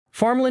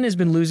Farmland has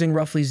been losing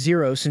roughly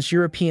zero since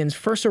Europeans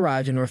first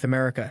arrived in North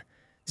America.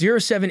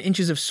 0.7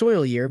 inches of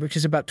soil a year, which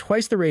is about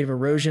twice the rate of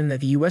erosion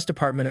that the U.S.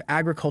 Department of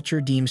Agriculture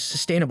deems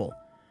sustainable.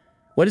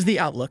 What is the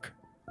outlook?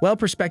 Well,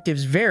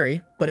 perspectives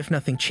vary, but if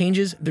nothing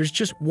changes, there's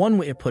just one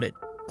way to put it: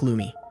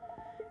 gloomy.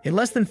 In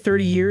less than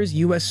 30 years,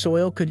 U.S.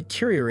 soil could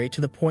deteriorate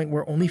to the point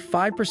where only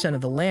 5%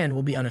 of the land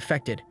will be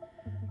unaffected.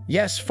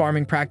 Yes,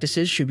 farming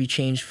practices should be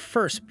changed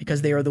first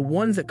because they are the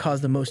ones that cause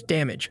the most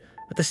damage,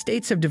 but the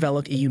states have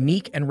developed a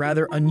unique and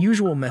rather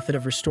unusual method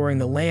of restoring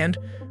the land,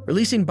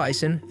 releasing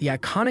bison, the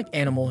iconic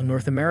animal in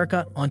North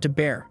America, onto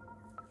bare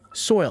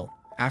soil,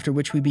 after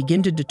which we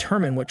begin to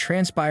determine what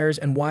transpires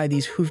and why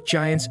these hoofed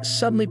giants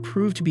suddenly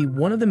prove to be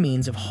one of the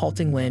means of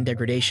halting land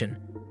degradation.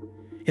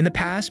 In the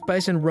past,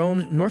 bison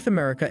roamed North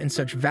America in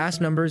such vast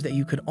numbers that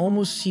you could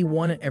almost see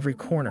one at every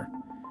corner.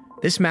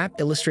 This map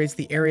illustrates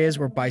the areas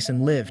where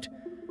bison lived.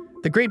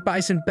 The Great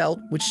Bison Belt,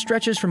 which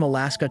stretches from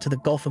Alaska to the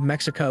Gulf of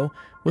Mexico,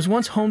 was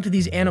once home to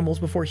these animals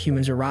before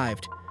humans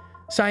arrived.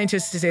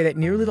 Scientists say that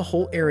nearly the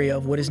whole area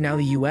of what is now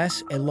the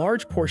US, a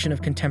large portion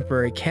of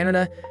contemporary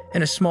Canada,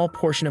 and a small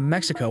portion of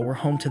Mexico were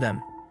home to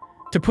them.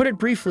 To put it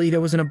briefly,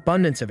 there was an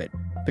abundance of it.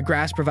 The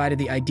grass provided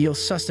the ideal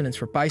sustenance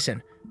for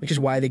bison, which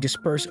is why they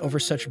disperse over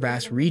such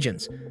vast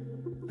regions.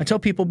 Until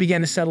people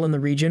began to settle in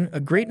the region, a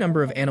great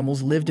number of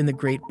animals lived in the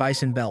Great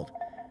Bison Belt.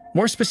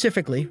 More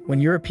specifically,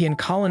 when European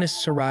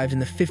colonists arrived in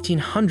the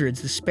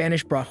 1500s, the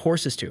Spanish brought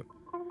horses too.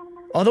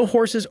 Although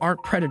horses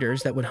aren't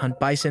predators that would hunt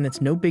bison, it's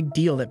no big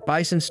deal that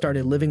bison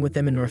started living with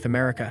them in North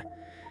America.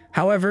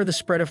 However, the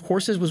spread of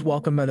horses was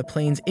welcomed by the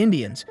Plains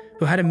Indians,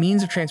 who had a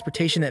means of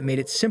transportation that made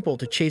it simple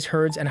to chase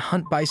herds and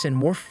hunt bison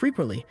more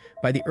frequently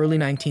by the early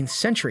 19th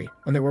century,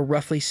 when there were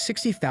roughly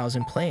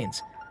 60,000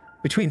 plains.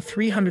 Between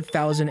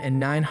 300,000 and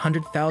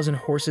 900,000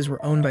 horses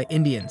were owned by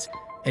Indians,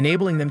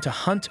 enabling them to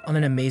hunt on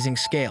an amazing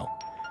scale.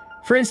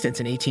 For instance,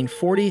 in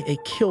 1840, they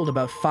killed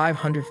about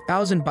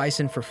 500,000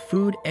 bison for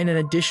food and an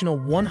additional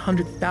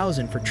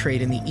 100,000 for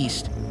trade in the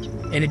East.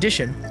 In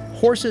addition,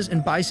 horses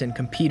and bison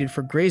competed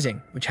for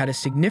grazing, which had a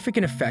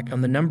significant effect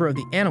on the number of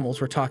the animals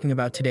we're talking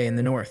about today in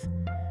the North.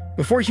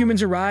 Before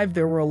humans arrived,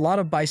 there were a lot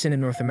of bison in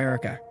North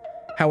America.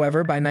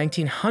 However, by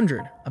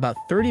 1900, about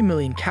 30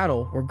 million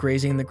cattle were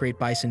grazing in the Great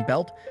Bison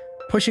Belt,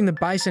 pushing the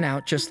bison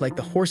out just like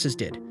the horses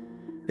did.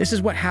 This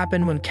is what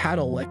happened when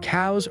cattle, like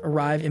cows,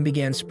 arrived and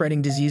began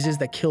spreading diseases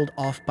that killed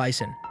off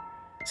bison.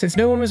 Since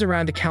no one was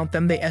around to count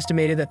them, they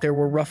estimated that there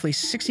were roughly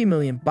 60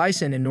 million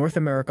bison in North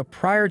America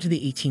prior to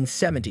the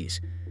 1870s.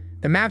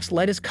 The map's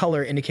lightest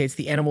color indicates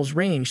the animal's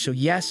range, so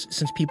yes,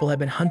 since people had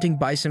been hunting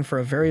bison for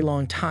a very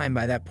long time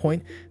by that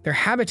point, their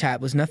habitat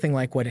was nothing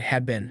like what it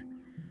had been.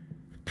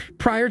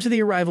 Prior to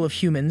the arrival of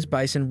humans,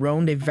 bison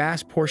roamed a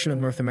vast portion of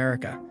North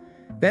America.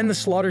 Then the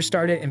slaughter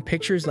started and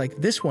pictures like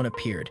this one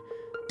appeared,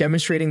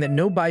 demonstrating that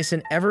no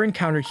bison ever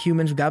encountered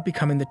humans without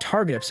becoming the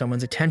target of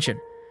someone's attention.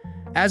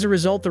 As a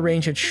result, the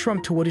range had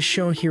shrunk to what is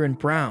shown here in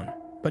brown,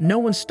 but no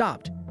one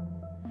stopped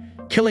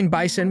killing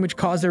bison, which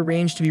caused their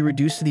range to be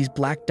reduced to these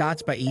black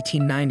dots by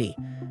 1890.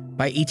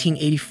 By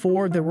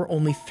 1884, there were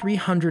only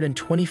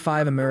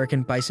 325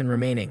 American bison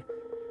remaining.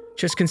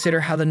 Just consider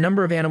how the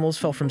number of animals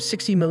fell from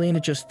 60 million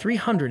to just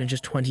 300 in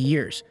just 20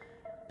 years.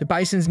 The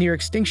bison's near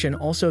extinction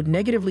also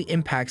negatively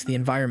impacts the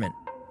environment.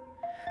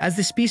 As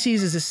the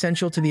species is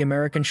essential to the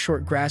American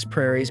short-grass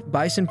prairies,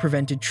 bison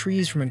prevented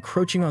trees from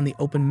encroaching on the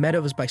open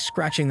meadows by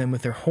scratching them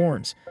with their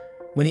horns.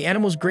 When the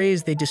animals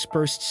grazed, they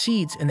dispersed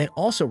seeds and they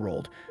also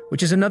rolled,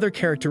 which is another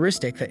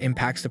characteristic that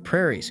impacts the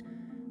prairies.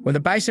 When the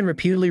bison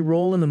repeatedly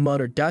roll in the mud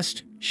or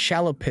dust,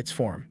 shallow pits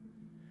form.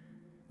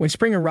 When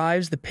spring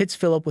arrives, the pits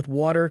fill up with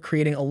water,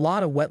 creating a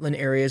lot of wetland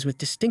areas with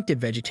distinctive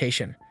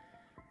vegetation.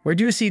 Where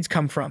do the seeds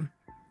come from?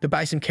 The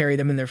bison carry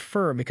them in their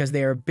fur because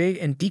they are big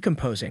and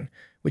decomposing,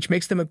 which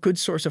makes them a good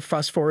source of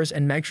phosphorus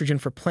and nitrogen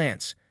for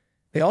plants.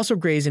 They also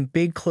graze in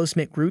big,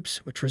 close-knit groups,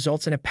 which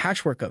results in a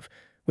patchwork of.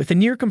 With the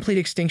near-complete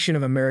extinction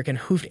of American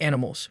hoofed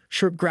animals,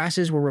 short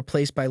grasses were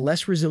replaced by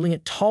less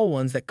resilient tall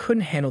ones that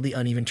couldn't handle the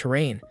uneven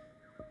terrain.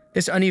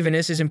 This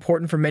unevenness is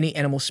important for many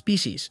animal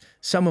species,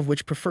 some of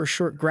which prefer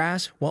short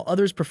grass, while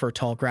others prefer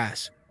tall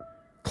grass.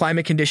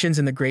 Climate conditions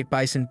in the Great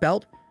Bison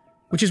Belt,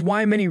 which is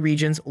why many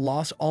regions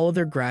lost all of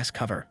their grass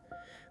cover.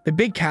 The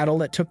big cattle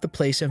that took the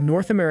place of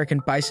North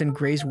American bison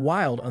grazed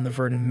wild on the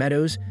verdant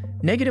meadows,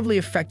 negatively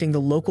affecting the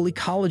local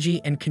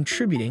ecology and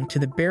contributing to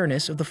the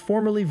barrenness of the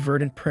formerly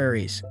verdant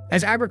prairies.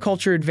 As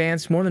agriculture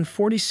advanced, more than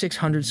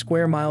 4,600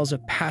 square miles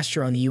of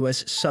pasture on the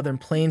U.S. southern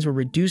plains were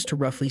reduced to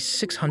roughly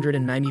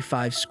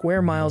 695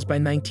 square miles by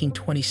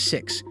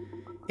 1926.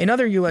 In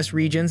other U.S.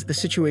 regions, the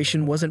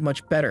situation wasn't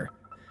much better.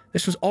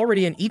 This was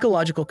already an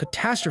ecological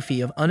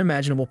catastrophe of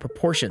unimaginable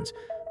proportions,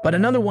 but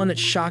another one that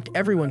shocked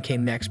everyone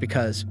came next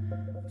because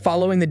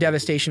following the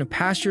devastation of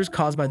pastures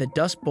caused by the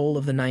Dust Bowl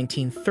of the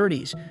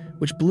 1930s,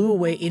 which blew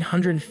away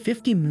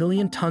 850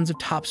 million tons of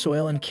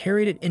topsoil and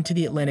carried it into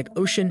the Atlantic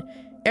Ocean,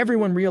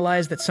 everyone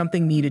realized that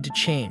something needed to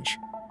change.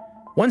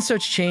 One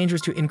such change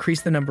was to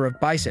increase the number of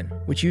bison,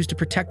 which used to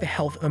protect the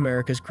health of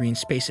America's green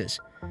spaces.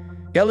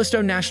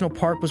 Yellowstone National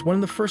Park was one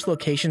of the first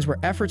locations where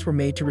efforts were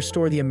made to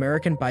restore the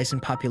American bison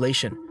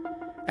population.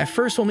 At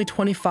first, only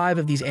 25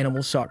 of these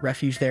animals sought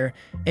refuge there,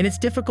 and it's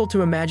difficult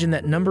to imagine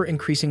that number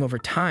increasing over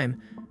time,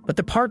 but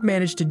the park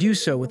managed to do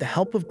so with the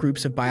help of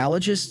groups of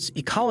biologists,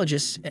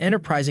 ecologists, and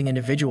enterprising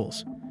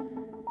individuals.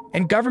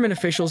 And government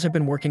officials have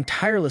been working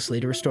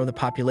tirelessly to restore the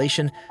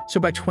population, so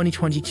by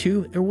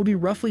 2022, there will be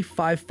roughly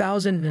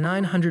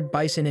 5,900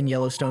 bison in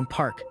Yellowstone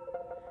Park.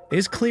 It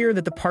is clear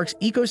that the park's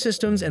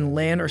ecosystems and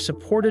land are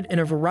supported in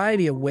a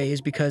variety of ways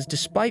because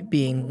despite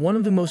being one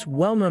of the most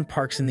well-known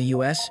parks in the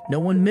US, no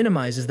one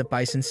minimizes the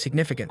bison's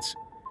significance.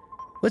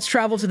 Let's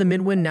travel to the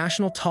Midwinter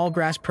National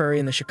Tallgrass Prairie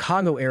in the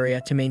Chicago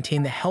area to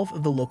maintain the health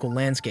of the local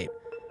landscape.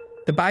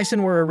 The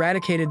bison were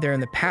eradicated there in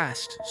the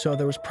past, so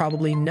there was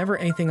probably never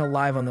anything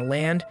alive on the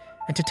land,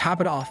 and to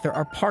top it off, there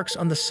are parks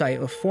on the site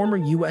of a former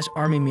US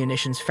Army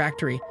munitions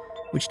factory,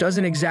 which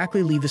doesn't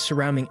exactly leave the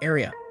surrounding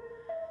area.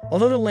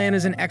 Although the land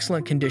is in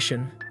excellent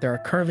condition, there are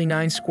currently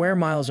 9 square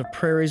miles of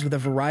prairies with a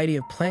variety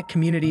of plant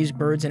communities,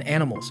 birds, and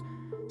animals.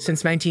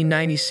 Since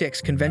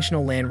 1996,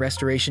 conventional land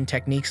restoration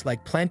techniques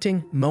like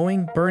planting,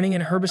 mowing, burning,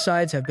 and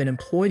herbicides have been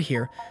employed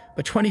here,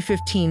 but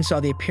 2015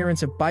 saw the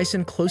appearance of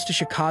bison close to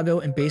Chicago,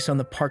 and based on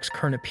the park's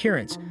current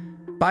appearance,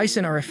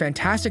 bison are a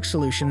fantastic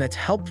solution that's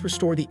helped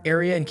restore the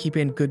area and keep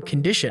it in good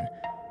condition.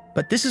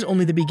 But this is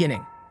only the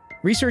beginning.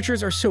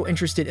 Researchers are so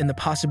interested in the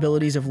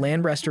possibilities of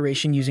land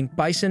restoration using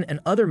bison and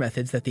other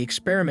methods that the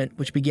experiment,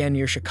 which began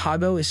near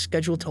Chicago, is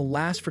scheduled to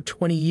last for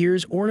 20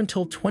 years or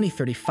until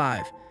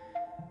 2035.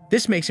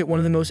 This makes it one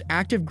of the most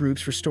active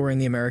groups restoring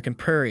the American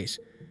prairies.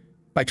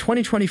 By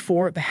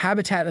 2024, the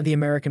habitat of the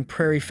American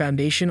Prairie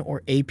Foundation,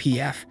 or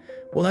APF,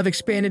 will have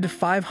expanded to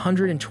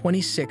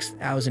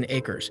 526,000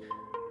 acres,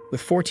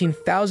 with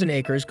 14,000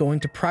 acres going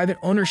to private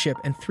ownership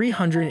and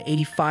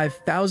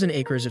 385,000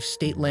 acres of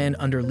state land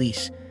under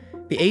lease.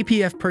 The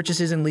APF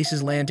purchases and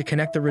leases land to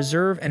connect the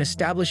reserve and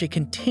establish a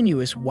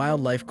continuous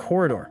wildlife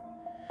corridor,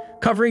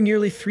 covering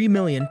nearly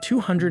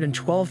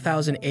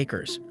 3,212,000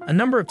 acres. A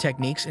number of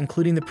techniques,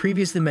 including the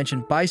previously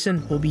mentioned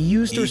bison, will be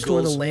used to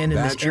restore the land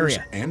in this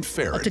area. And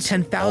ferrets, up to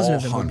 10,000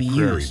 of them will be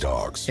used.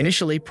 Dogs.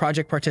 Initially,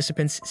 project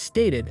participants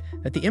stated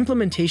that the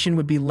implementation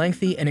would be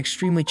lengthy and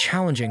extremely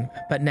challenging,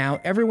 but now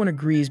everyone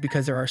agrees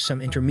because there are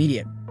some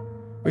intermediate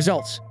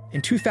results.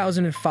 In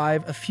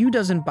 2005, a few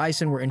dozen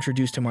bison were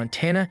introduced to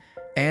Montana,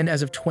 and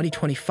as of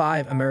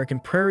 2025, American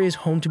Prairie is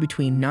home to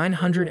between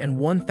 900 and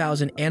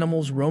 1,000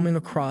 animals roaming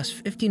across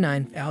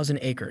 59,000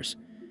 acres.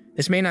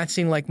 This may not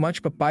seem like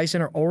much, but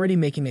bison are already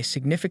making a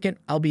significant,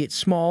 albeit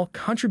small,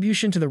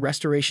 contribution to the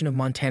restoration of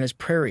Montana's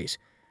prairies,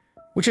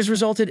 which has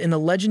resulted in the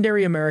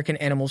legendary American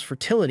animal's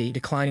fertility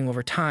declining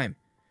over time.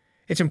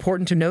 It's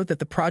important to note that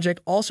the project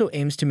also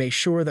aims to make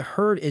sure the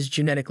herd is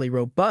genetically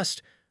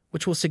robust,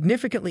 which will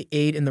significantly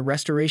aid in the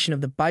restoration of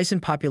the bison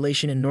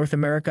population in North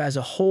America as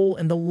a whole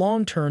and the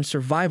long-term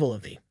survival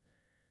of the.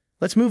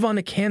 Let's move on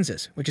to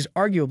Kansas, which is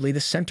arguably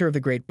the center of the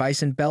Great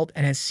Bison Belt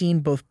and has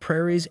seen both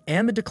prairies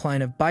and the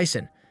decline of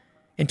bison.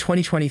 In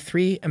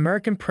 2023,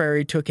 American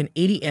Prairie took in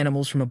 80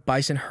 animals from a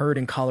bison herd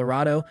in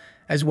Colorado,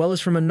 as well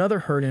as from another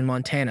herd in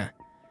Montana.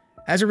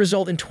 As a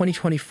result, in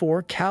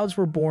 2024, cows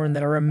were born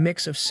that are a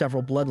mix of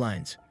several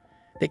bloodlines.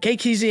 The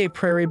KKZA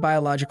Prairie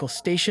Biological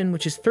Station,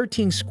 which is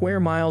 13 square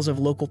miles of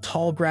local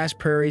tall grass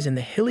prairies in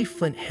the hilly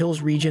Flint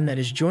Hills region that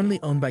is jointly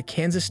owned by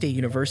Kansas State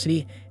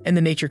University and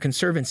the Nature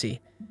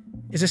Conservancy,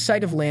 is a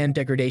site of land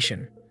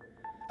degradation.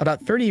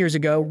 About 30 years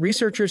ago,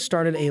 researchers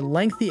started a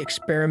lengthy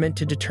experiment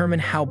to determine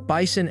how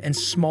bison and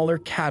smaller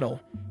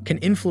cattle can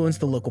influence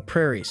the local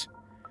prairies.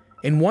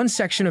 In one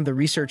section of the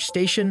research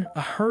station,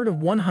 a herd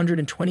of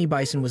 120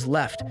 bison was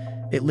left.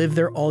 It lived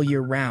there all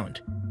year round.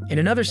 In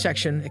another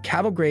section, the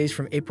cattle grazed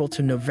from April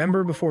to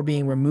November before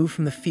being removed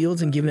from the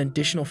fields and given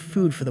additional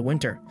food for the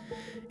winter.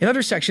 In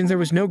other sections, there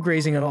was no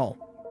grazing at all.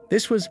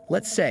 This was,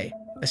 let's say,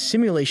 a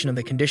simulation of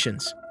the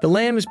conditions. The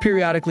land was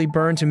periodically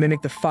burned to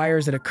mimic the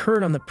fires that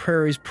occurred on the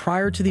prairies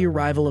prior to the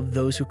arrival of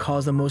those who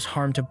caused the most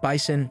harm to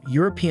bison,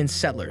 European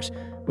settlers,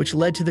 which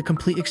led to the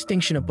complete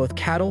extinction of both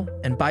cattle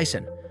and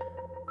bison.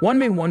 One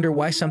may wonder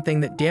why something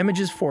that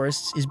damages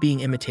forests is being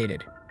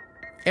imitated.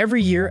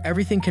 Every year,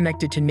 everything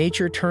connected to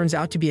nature turns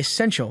out to be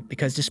essential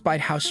because despite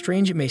how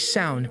strange it may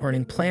sound,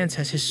 burning plants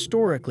has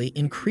historically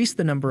increased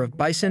the number of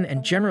bison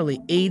and generally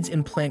aids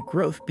in plant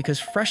growth because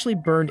freshly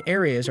burned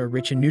areas are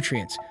rich in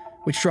nutrients,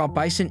 which draw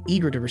bison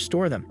eager to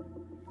restore them.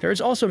 There is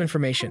also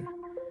information.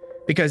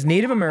 Because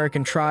Native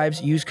American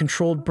tribes use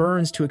controlled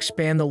burns to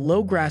expand the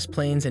low grass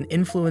plains and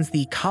influence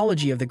the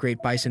ecology of the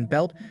Great Bison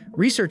Belt,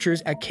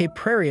 researchers at Cape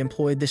Prairie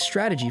employed this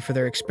strategy for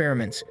their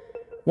experiments.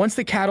 Once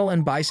the cattle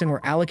and bison were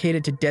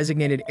allocated to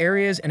designated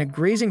areas and a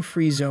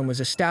grazing-free zone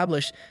was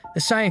established, the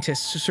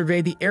scientists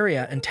surveyed the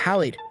area and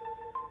tallied.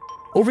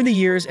 Over the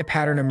years, a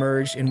pattern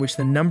emerged in which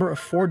the number of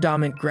 4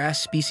 dominant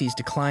grass species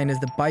declined as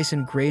the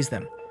bison grazed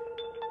them.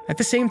 At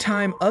the same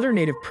time, other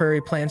native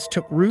prairie plants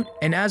took root,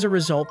 and as a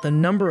result, the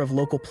number of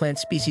local plant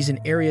species in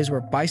areas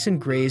where bison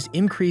grazed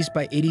increased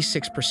by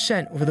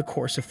 86% over the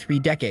course of 3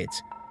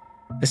 decades.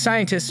 The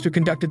scientists who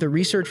conducted the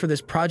research for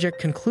this project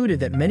concluded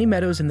that many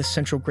meadows in the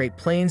central Great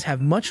Plains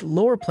have much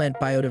lower plant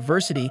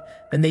biodiversity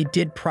than they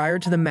did prior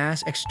to the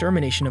mass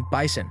extermination of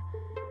bison.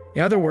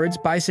 In other words,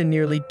 bison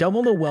nearly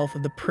double the wealth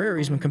of the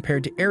prairies when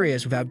compared to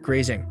areas without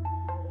grazing.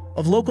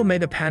 Of local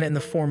megafauna in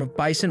the form of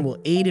bison will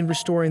aid in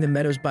restoring the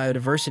meadow's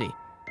biodiversity.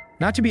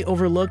 Not to be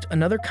overlooked,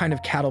 another kind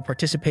of cattle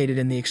participated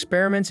in the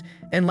experiments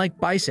and, like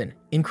bison,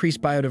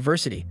 increased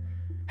biodiversity.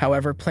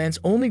 However, plants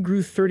only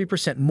grew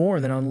 30% more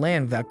than on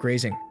land without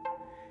grazing.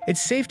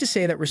 It's safe to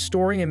say that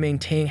restoring and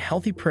maintaining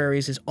healthy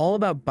prairies is all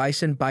about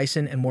bison,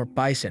 and more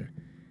bison.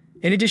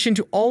 In addition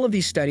to all of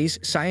these studies,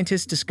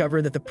 scientists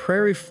discovered that the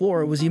prairie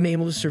flora was even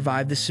able to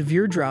survive the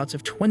severe droughts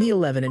of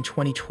 2011 and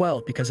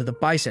 2012 because of the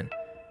bison.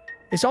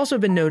 It's also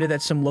been noted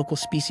that some local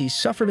species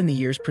suffered in the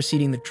years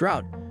preceding the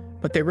drought,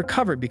 but they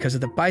recovered because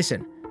of the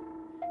bison.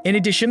 In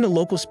addition, the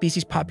local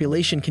species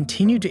population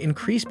continued to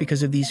increase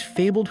because of these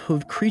fabled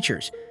hoofed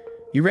creatures.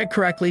 You read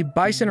correctly,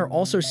 bison are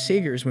also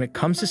saviors when it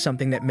comes to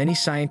something that many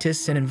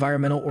scientists and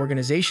environmental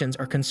organizations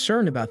are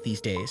concerned about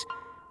these days.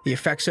 The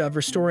effects of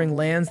restoring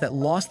lands that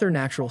lost their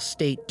natural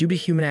state due to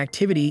human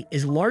activity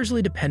is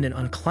largely dependent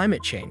on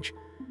climate change,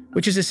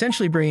 which is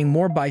essentially bringing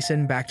more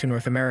bison back to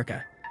North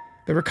America.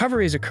 The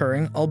recovery is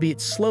occurring,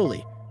 albeit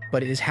slowly,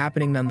 but it is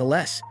happening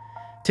nonetheless.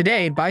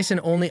 Today,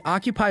 bison only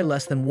occupy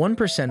less than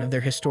 1% of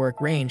their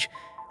historic range,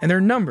 and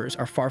their numbers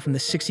are far from the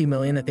 60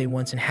 million that they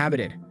once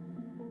inhabited.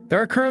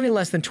 There are currently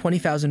less than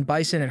 20,000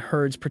 bison and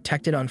herds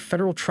protected on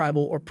federal,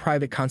 tribal, or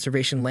private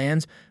conservation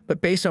lands,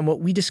 but based on what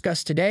we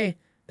discussed today,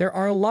 there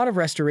are a lot of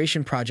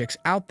restoration projects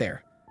out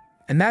there.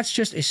 And that's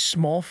just a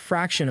small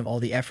fraction of all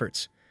the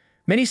efforts.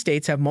 Many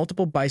states have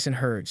multiple bison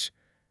herds.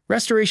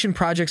 Restoration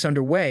projects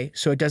underway,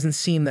 so it doesn't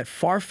seem that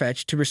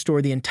far-fetched to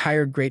restore the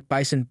entire Great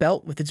Bison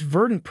Belt with its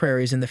verdant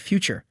prairies in the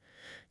future.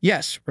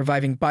 Yes,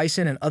 reviving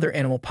bison and other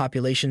animal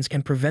populations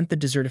can prevent the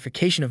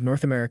desertification of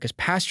North America's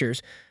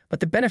pastures,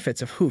 but the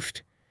benefits of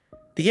hoofed.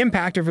 The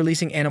impact of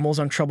releasing animals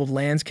on troubled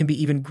lands can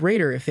be even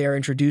greater if they are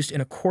introduced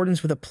in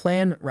accordance with a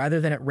plan rather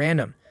than at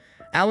random.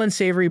 Alan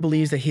Savory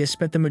believes that he has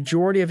spent the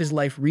majority of his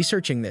life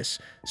researching this,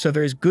 so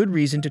there is good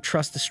reason to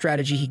trust the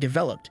strategy he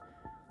developed.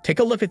 Take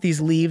a look at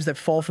these leaves that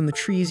fall from the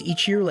trees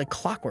each year like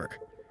clockwork.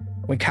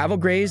 When cattle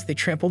graze, they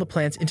trample the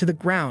plants into the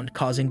ground,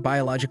 causing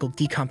biological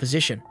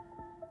decomposition.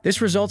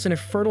 This results in a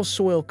fertile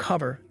soil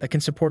cover that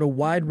can support a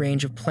wide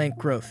range of plant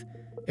growth.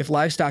 If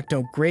livestock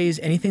don't graze,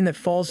 anything that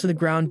falls to the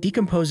ground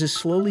decomposes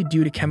slowly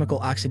due to chemical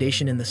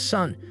oxidation in the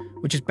sun,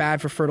 which is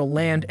bad for fertile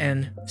land,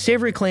 and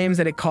Savory claims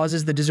that it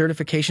causes the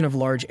desertification of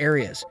large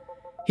areas.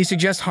 He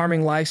suggests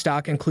harming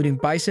livestock, including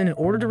bison, in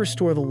order to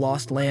restore the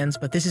lost lands,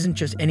 but this isn't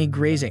just any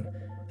grazing.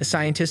 The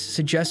scientists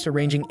suggest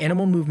arranging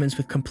animal movements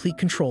with complete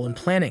control and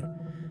planning.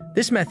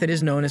 This method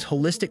is known as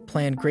holistic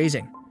planned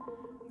grazing.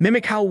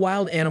 Mimic how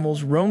wild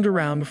animals roamed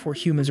around before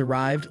humans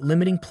arrived,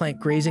 limiting plant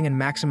grazing and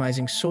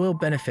maximizing soil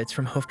benefits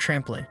from hoof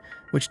trampling,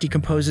 which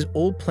decomposes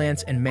old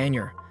plants and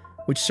manure,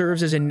 which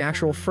serves as a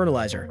natural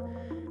fertilizer.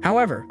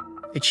 However,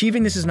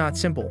 achieving this is not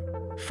simple.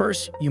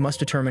 First, you must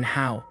determine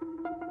how.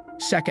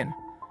 Second,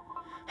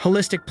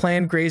 holistic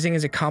planned grazing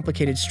is a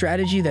complicated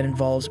strategy that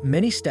involves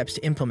many steps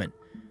to implement.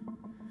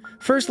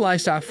 First,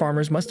 livestock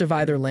farmers must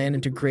divide their land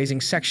into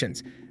grazing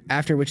sections,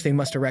 after which they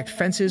must erect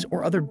fences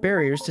or other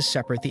barriers to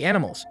separate the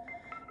animals.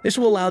 This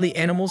will allow the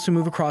animals to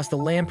move across the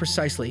land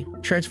precisely,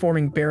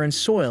 transforming barren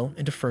soil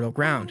into fertile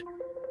ground.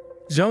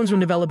 Zones when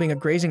developing a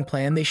grazing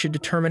plan, they should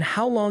determine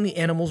how long the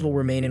animals will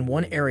remain in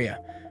one area,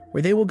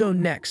 where they will go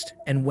next,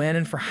 and when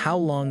and for how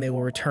long they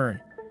will return.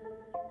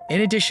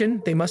 In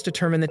addition, they must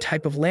determine the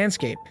type of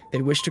landscape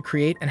they wish to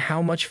create and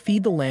how much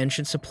feed the land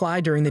should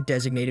supply during the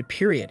designated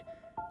period.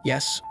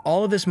 Yes,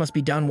 all of this must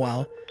be done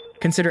while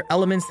consider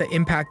elements that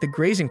impact the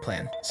grazing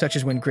plan, such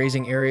as when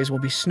grazing areas will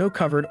be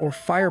snow-covered or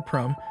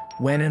fire-prone,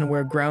 when and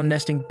where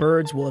ground-nesting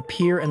birds will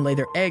appear and lay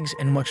their eggs,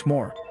 and much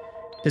more.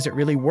 Does it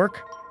really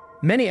work?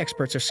 Many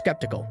experts are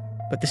skeptical,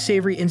 but the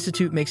Savory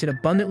Institute makes it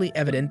abundantly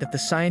evident that the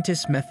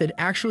scientists' method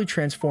actually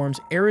transforms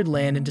arid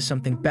land into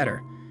something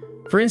better.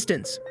 For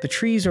instance, the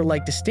trees are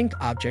like distinct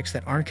objects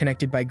that aren't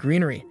connected by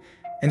greenery,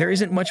 and there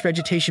isn't much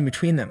vegetation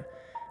between them.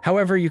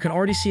 However, you can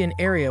already see an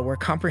area where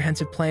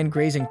comprehensive planned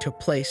grazing took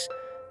place.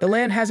 The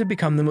land hasn't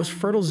become the most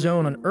fertile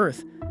zone on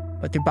Earth,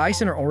 but the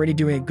bison are already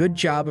doing a good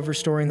job of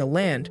restoring the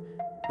land.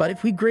 But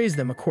if we graze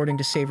them according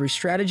to Savory's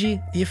strategy,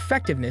 the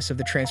effectiveness of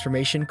the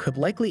transformation could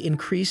likely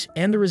increase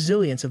and the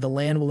resilience of the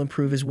land will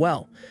improve as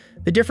well.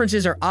 The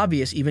differences are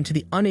obvious even to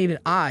the unaided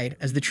eye,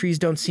 as the trees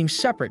don't seem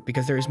separate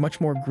because there is much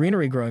more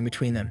greenery growing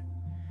between them.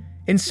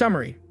 In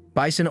summary,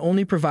 bison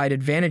only provide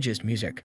advantages, music.